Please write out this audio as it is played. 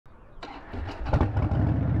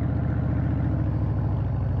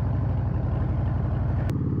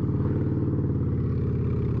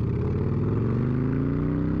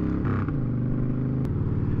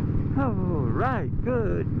Alright,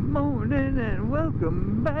 good morning and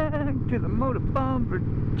welcome back to the Motorbomb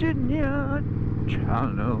Virginia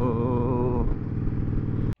channel.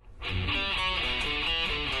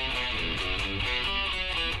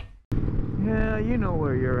 Yeah, you know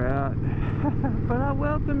where you're at, but I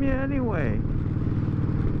welcome you anyway.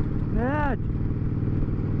 Yeah,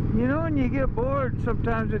 you know, when you get bored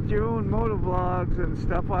sometimes with your own motovlogs and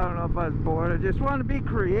stuff, I don't know if I was bored, I just want to be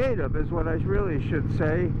creative is what I really should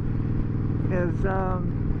say. Is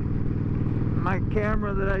my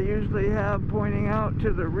camera that I usually have pointing out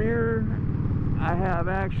to the rear, I have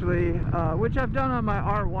actually, which I've done on my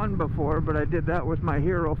R1 before, but I did that with my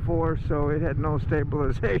Hero 4, so it had no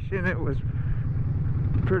stabilization. It was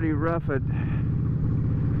pretty rough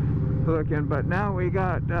looking, but now we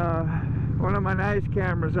got one of my nice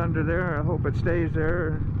cameras under there. I hope it stays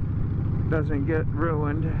there, doesn't get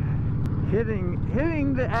ruined.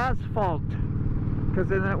 Hitting the asphalt, because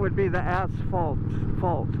then that would be the asphalt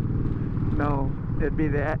fault. No, it'd be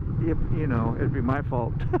the, you know, it'd be my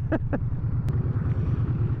fault.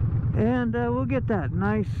 And we'll get that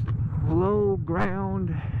nice low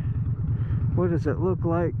ground. What does it look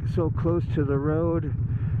like so close to the road?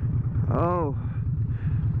 Oh,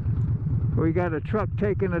 we got a truck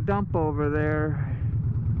taking a dump over there.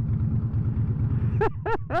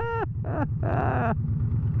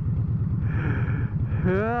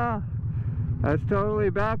 Yeah, that's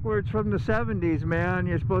totally backwards from the 70s, man.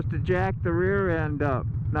 You're supposed to jack the rear end up,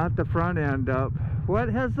 not the front end up. What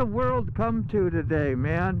has the world come to today,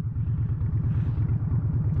 man?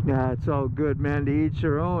 Yeah, it's all good, man, to each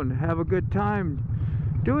their own. Have a good time.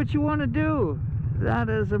 Do what you want to do. That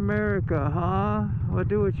is America, huh? Well,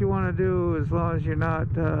 do what you want to do as long as you're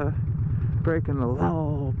not breaking the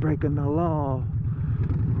law,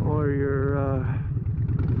 or you're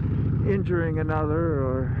injuring another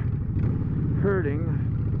or hurting.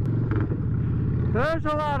 There's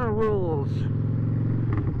a lot of rules,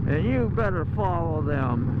 and you better follow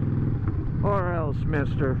them, or else,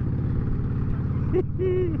 mister.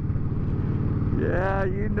 Yeah,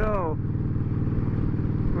 you know,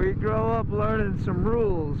 we grow up learning some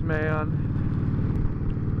rules, man,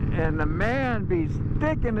 and the man be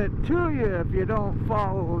sticking it to you if you don't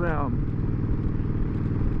follow them.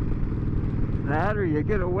 That, or you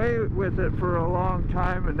get away with it for a long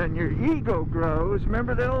time and then your ego grows.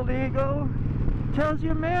 Remember the old ego? Tells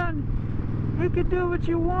you, man, you can do what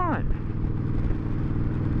you want.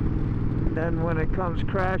 Then when it comes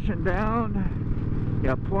crashing down,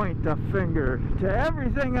 you point the finger to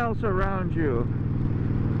everything else around you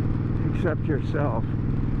except yourself.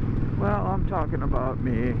 Well, I'm talking about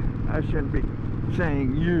me. I shouldn't be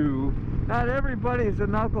saying you. Not everybody's a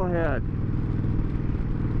knucklehead.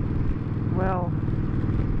 Well,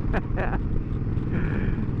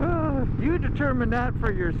 you determine that for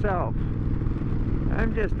yourself.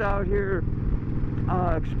 I'm just out here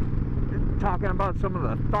talking about some of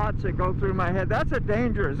the thoughts that go through my head. This is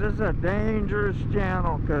a dangerous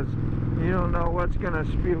channel, because you don't know what's going to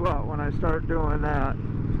spew out when I start doing that.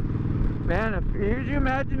 Man, could you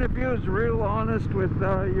imagine if you was real honest with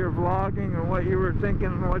your vlogging and what you were thinking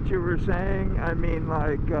and what you were saying? I mean,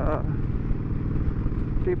 like,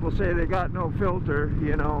 people say they got no filter,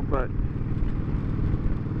 you know, but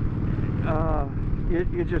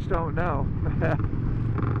you just don't know.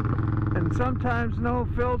 And sometimes no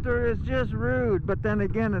filter is just rude, but then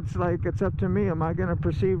again, it's like, it's up to me. Am I going to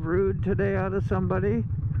perceive rude today out of somebody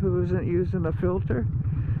who isn't using a filter?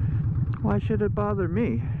 Why should it bother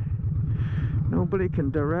me? Nobody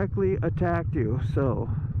can directly attack you. So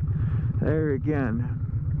there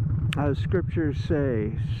again, as scriptures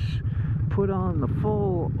say, put on the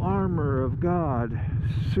full armor of God,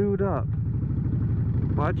 suit up.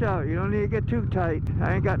 Watch out, you don't need to get too tight.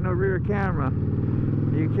 I ain't got no rear camera.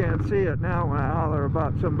 You can't see it now when I holler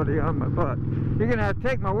about somebody on my butt. You're gonna have to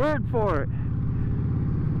take my word for it.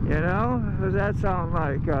 You know, does that sound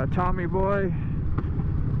like Tommy Boy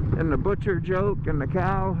and the butcher joke and the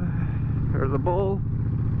cow or the bull?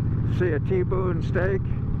 See a T-bone steak?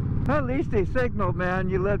 Well, at least they signaled, man.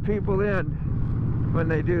 You let people in when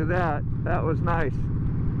they do that. That was nice.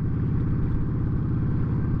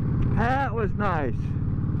 That was nice.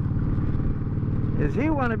 Does he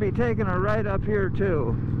want to be taking a right up here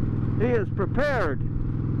too? He is prepared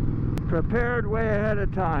way ahead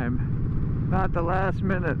of time, not the last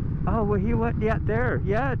minute. Oh, well, he went, yeah, there,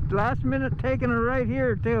 yeah, last minute taking a right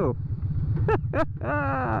here too.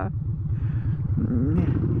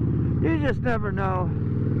 You just never know.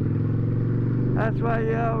 That's why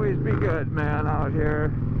you always be good, man, out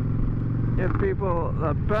here. Give people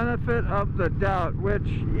the benefit of the doubt, which,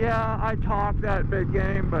 yeah, I talk that big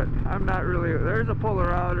game, but I'm not really. There's a puller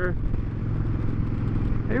outer.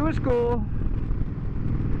 He was cool.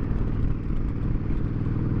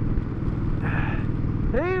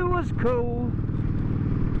 He was cool.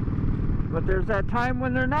 But there's that time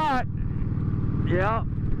when they're not. Yeah.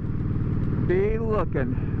 Be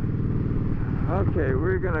looking. Okay,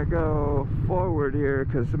 we're gonna go forward here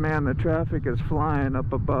because, man, the traffic is flying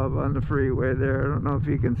up above on the freeway there. I don't know if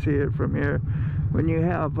you can see it from here. When you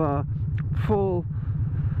have full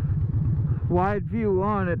wide view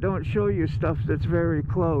on, it don't show you stuff that's very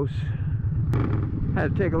close. I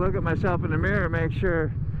had to take a look at myself in the mirror, make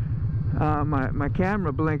sure my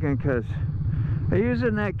camera blinking, because they're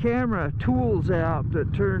using that camera tools app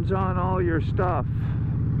that turns on all your stuff.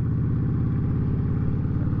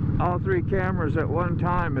 All 3 cameras at one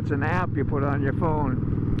time. It's an app you put on your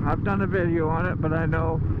phone. I've done a video on it, but I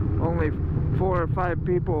know only 4 or 5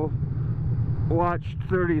 people watched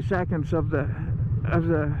 30 seconds of the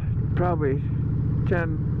probably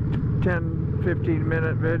 15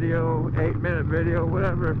 minute video, 8-minute video,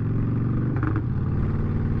 whatever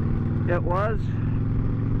it was.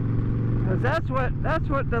 'Cause that's what the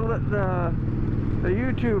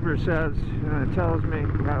YouTuber says, and it tells me,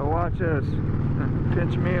 gotta watch this.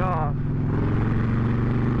 Pinch me off.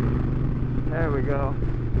 There we go.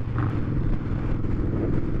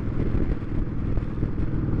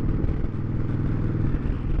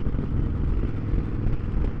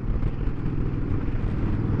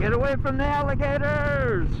 Get away from the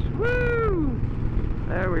alligators! Woo!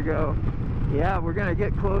 There we go. Yeah, we're gonna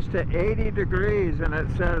get close to 80 degrees, and it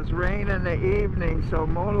says rain in the evening, so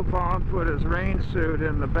Motopom put his rain suit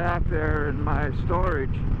in the back there in my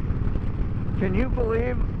storage. Can you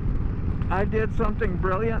believe I did something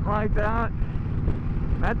brilliant like that?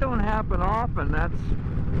 That don't happen often. That's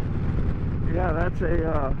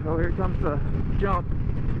a, oh, here comes the jump.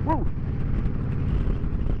 Woo!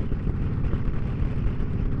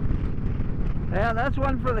 Yeah, that's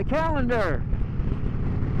one for the calendar.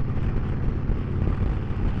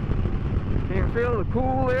 You can feel the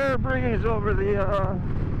cool air breeze over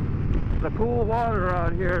the cool water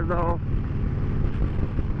out here, though.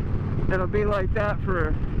 It'll be like that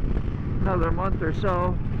for another month or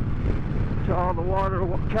so, till all the water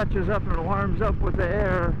catches up and warms up with the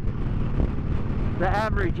air, the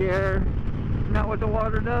average air. Isn't that what the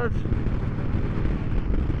water does?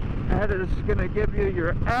 That is going to give you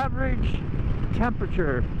your average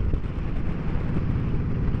temperature.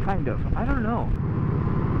 Kind of. I don't know.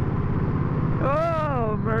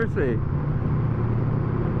 Oh, mercy.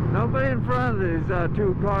 Nobody in front of these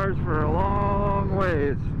 2 cars for a long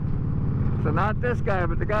ways. So not this guy,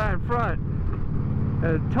 but the guy in front.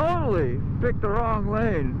 Totally picked the wrong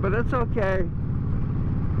lane, but it's okay.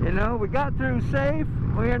 You know, we got through safe.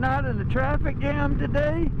 We are not in the traffic jam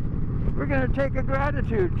today. We're going to take a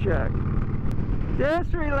gratitude check.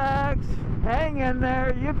 Just relax. Hang in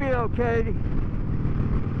there. You'll be okay.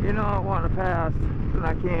 You know I want to pass, and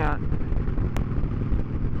I can't.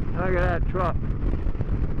 Look at that truck.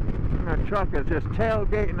 That truck is just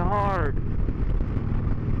tailgating hard.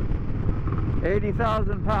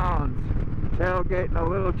 80,000 pounds tailgating a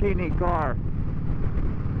little teeny car.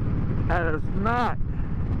 That is not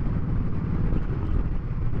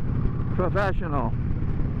professional.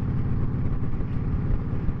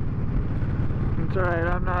 It's alright,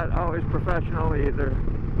 I'm not always professional either.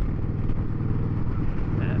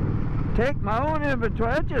 Take my own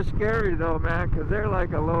inventory. That's just scary though, man, because they're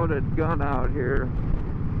like a loaded gun out here.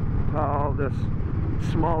 All this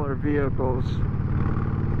smaller vehicles.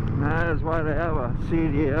 And that is why they have a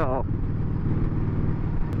CDL.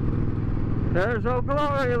 There's Old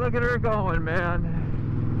Glory. Look at her going, man.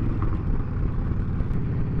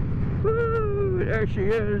 Woo, there she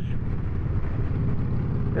is.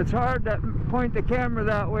 It's hard to point the camera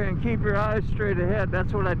that way and keep your eyes straight ahead.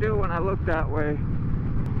 That's what I do when I look that way.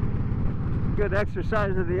 Good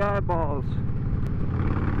exercise of the eyeballs.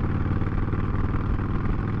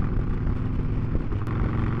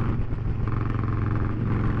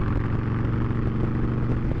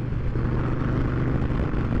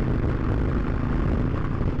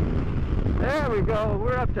 There we go.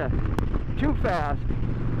 We're up to too fast.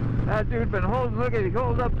 That dude been holding, look at, he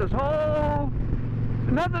holds up this whole,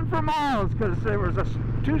 nothing for miles, because there was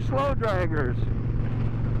 2 slow draggers.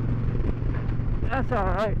 That's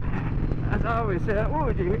alright. That's how we say it. Oh,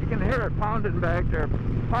 you can hear it pounding back there.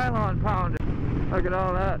 Pylon pounding. Look at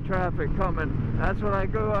all that traffic coming. That's what I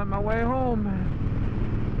go on my way home.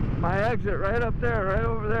 My exit right up there, right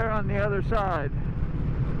over there on the other side.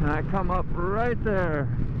 And I come up right there.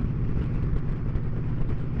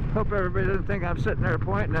 Hope everybody doesn't think I'm sitting there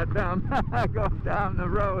pointing it down. Going down the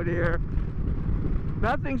road here.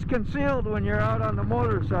 Nothing's concealed when you're out on the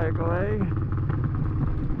motorcycle, eh?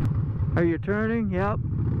 Are you turning? Yep.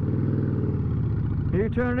 Are you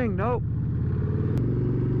turning? Nope.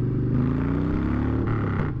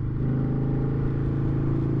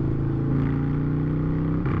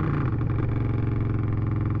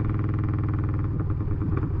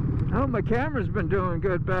 Oh, my camera's been doing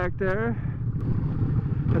good back there.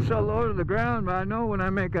 It's so low to the ground, but I know when I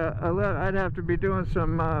make I'd have to be doing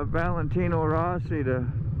some Valentino Rossi to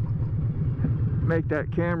make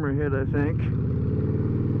that camera hit, I think.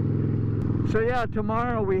 So yeah,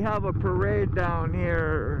 tomorrow we have a parade down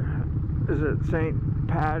here. Is it St.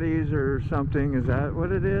 Patty's or something? Is that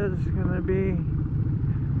what it is gonna be?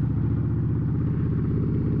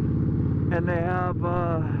 And they have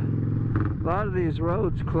a lot of these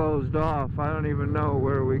roads closed off. I don't even know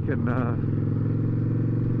where we can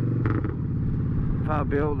if I'll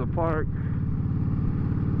be able to park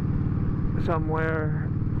somewhere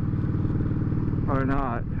or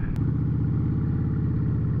not.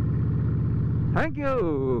 Thank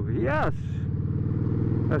you. Yes,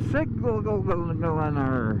 a signal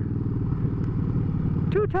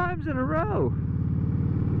 2 times in a row.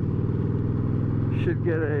 Should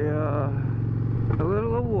get a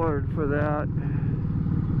little award for that.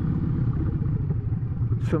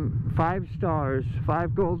 Some 5 stars,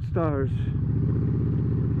 5 gold stars.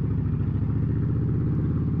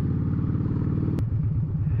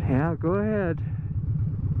 Yeah, go ahead.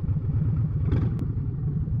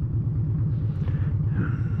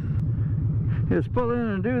 Just pull in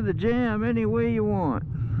and do the jam any way you want.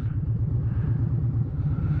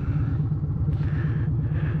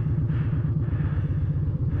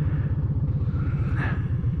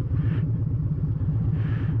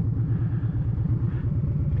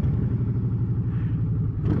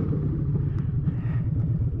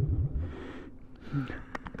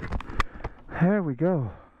 There we go.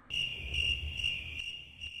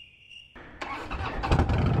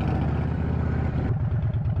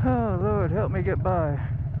 Oh Lord, help me get by.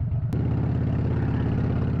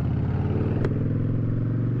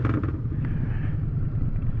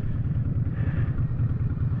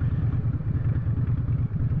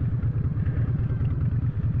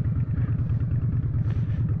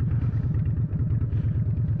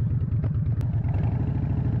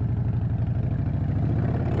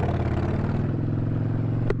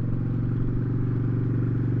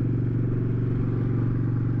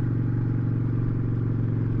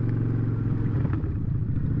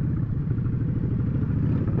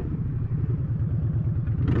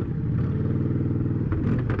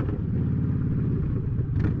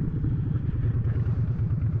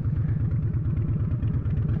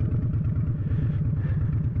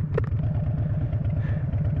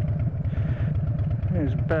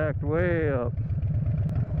 It's backed way up.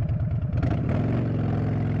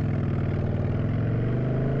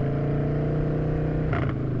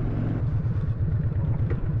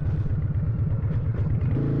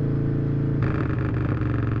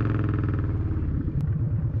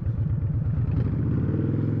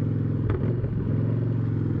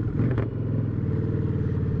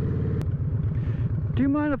 Do you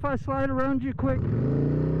mind if I slide around you quick?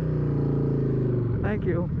 Thank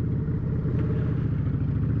you.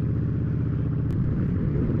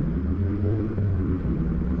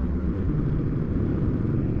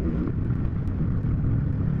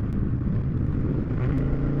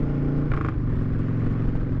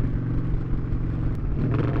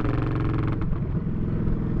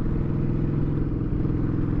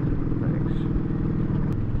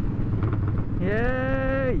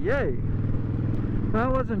 Yay! That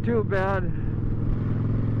wasn't too bad.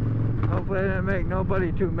 Hopefully I didn't make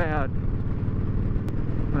nobody too mad.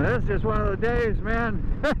 Well, that's just one of the days, man.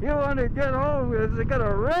 You want to get home, it's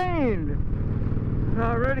gonna rain. It's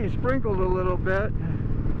already sprinkled a little bit.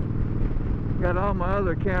 Got all my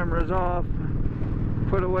other cameras off,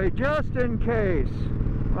 put away just in case.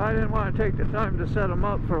 Well, I didn't want to take the time to set them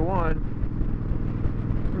up for one.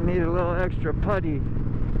 Need a little extra putty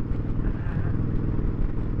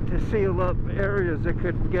to seal up areas that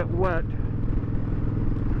could get wet,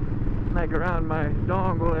 like around my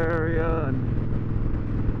dongle area,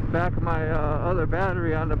 and back of my other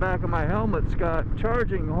battery on the back of my helmet's got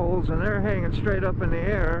charging holes and they're hanging straight up in the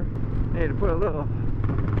air. Need to put a little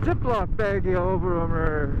Ziploc baggie over them,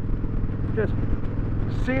 or just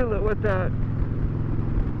seal it with that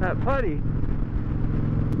putty.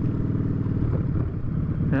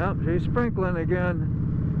 Yep, she's sprinkling again.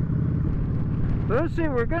 Let's see,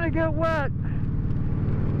 we're gonna get wet.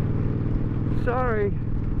 Sorry.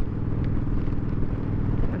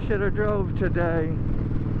 I should have drove today.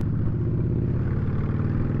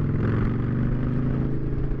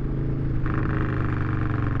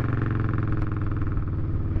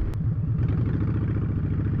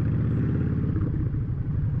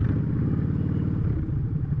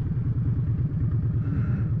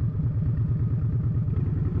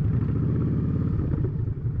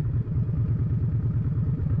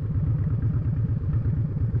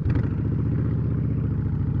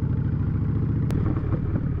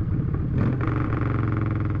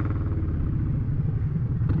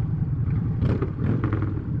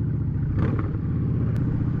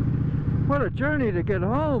 What a journey to get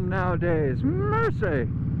home nowadays. Mercy.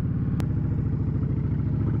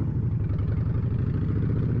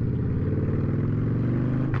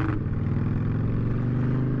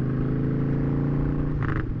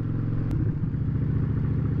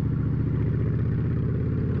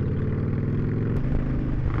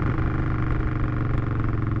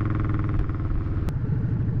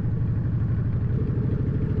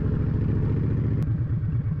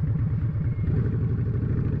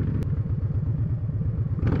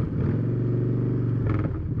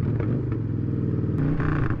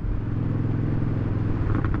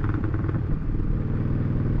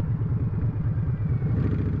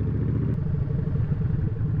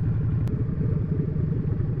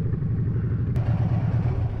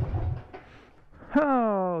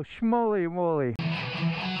 Oh, schmoly moly.